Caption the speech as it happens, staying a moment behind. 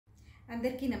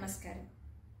అందరికీ నమస్కారం.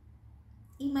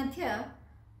 ఈ మధ్య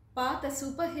పాత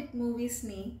సూపర్ హిట్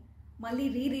మూవీస్ని మళ్ళీ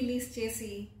రిలీజ్ చేసి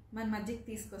మన మధ్యకి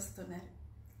తీసుకొస్తున్నారు.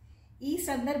 ఈ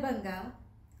సందర్భంగా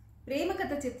ప్రేమ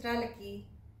కథ చిత్రాలకి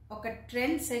ఒక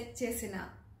ట్రెండ్ సెట్ చేసిన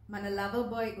మన lover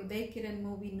boy Uday Kiran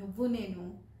movie నువ్వు నేను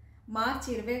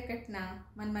మార్చి 21న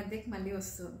మన మధ్యకి మళ్ళీ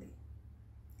వస్తుంది.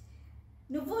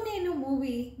 నువ్వు నేను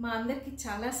మూవీ మా అందరికీ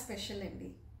చాలా స్పెషల్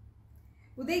అండి.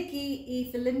 ఉదయ్కి ఈ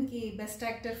ఫిలింకి బెస్ట్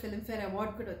యాక్టర్ ఫిల్మ్ఫేర్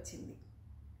అవార్డు కూడా వచ్చింది.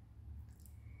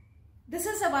 This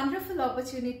is a wonderful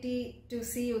opportunity to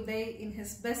see Uday in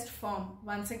his best form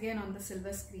once again on the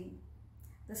silver screen.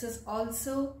 This is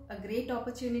also a great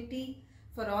opportunity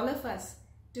for all of us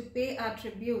to pay our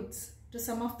tributes to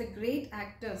some of the great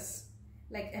actors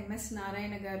like M.S.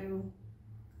 Narayana garu,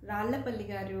 Rallapalli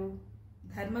garu,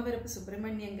 Dharmavarapu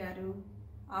Subramanyam garu,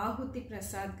 Ahuti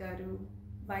Prasad garu,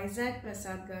 Vizag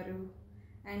Prasad garu,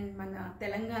 and mana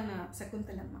Telangana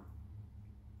Sakuntalamma.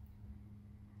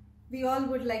 We all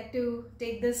would like to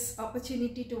take this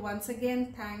opportunity to once again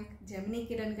thank Uday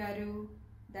Kiran garu,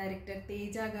 director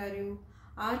Teja garu,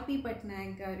 R.P.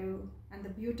 Patnaik garu, and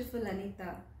the beautiful Anita,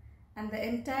 and the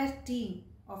entire team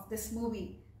of this movie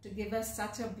to give us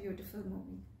such a beautiful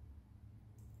movie.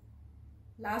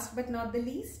 Last but not the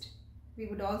least, we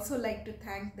would also like to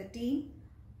thank the team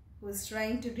who is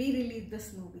trying to re-release this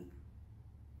movie.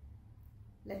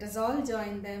 Let us all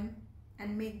join them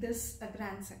and make this a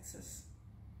grand success.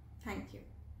 Thank you.